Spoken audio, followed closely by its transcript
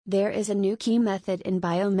There is a new key method in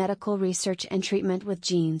biomedical research and treatment with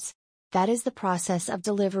genes. That is the process of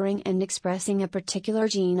delivering and expressing a particular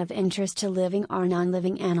gene of interest to living or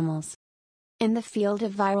non-living animals. In the field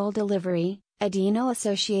of viral delivery,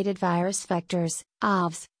 adeno-associated virus vectors,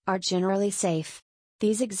 AAVs, are generally safe.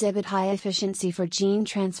 These exhibit high efficiency for gene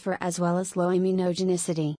transfer as well as low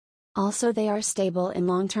immunogenicity. Also, they are stable in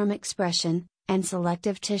long-term expression, and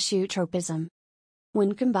selective tissue tropism.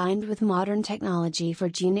 When combined with modern technology for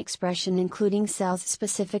gene expression including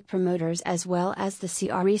cells-specific promoters as well as the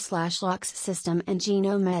CRE/LOX system and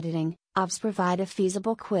genome editing, AAVs provide a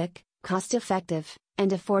feasible, quick, cost-effective,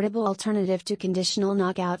 and affordable alternative to conditional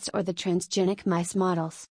knockouts or the transgenic mice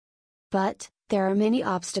models. But, there are many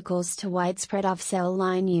obstacles to widespread AAV cell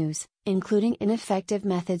line use, including ineffective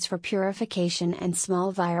methods for purification and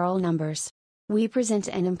small viral numbers. We present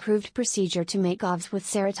an improved procedure to make AAVs with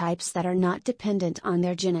serotypes that are not dependent on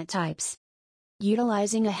their genotypes.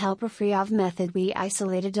 Utilizing a helper-free AAV method, we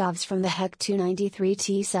isolated AAVs from the HEC293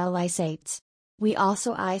 T cell lysates. We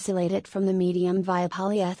also isolated from the medium via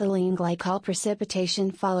polyethylene glycol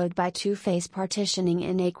precipitation followed by two-phase partitioning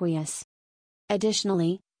in aqueous.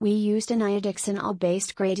 Additionally, we used an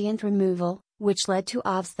iodixanol-based gradient removal, which led to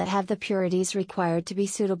AAVs that have the purities required to be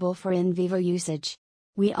suitable for in vivo usage.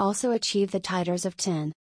 We also achieved the titers of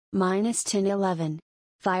 10^-1011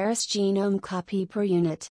 virus genome copy per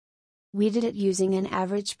unit. We did it using an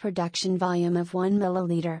average production volume of 1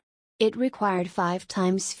 milliliter. It required 5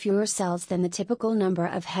 times fewer cells than the typical number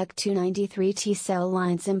of HEC293 T cell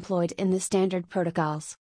lines employed in the standard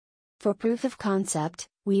protocols. For proof of concept,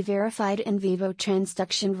 we verified in vivo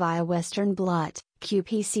transduction via Western blot,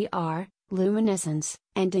 qPCR, luminescence,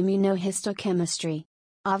 and immunohistochemistry.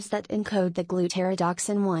 AAVs that encode the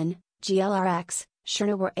glutaridoxin 1, GLRX,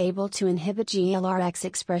 SHRNA were able to inhibit GLRX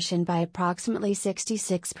expression by approximately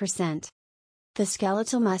 66%. The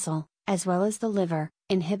skeletal muscle, as well as the liver,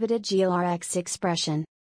 inhibited GLRX expression.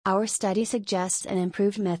 Our study suggests an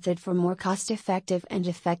improved method for more cost-effective and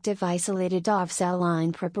effective isolated AAV cell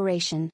line preparation.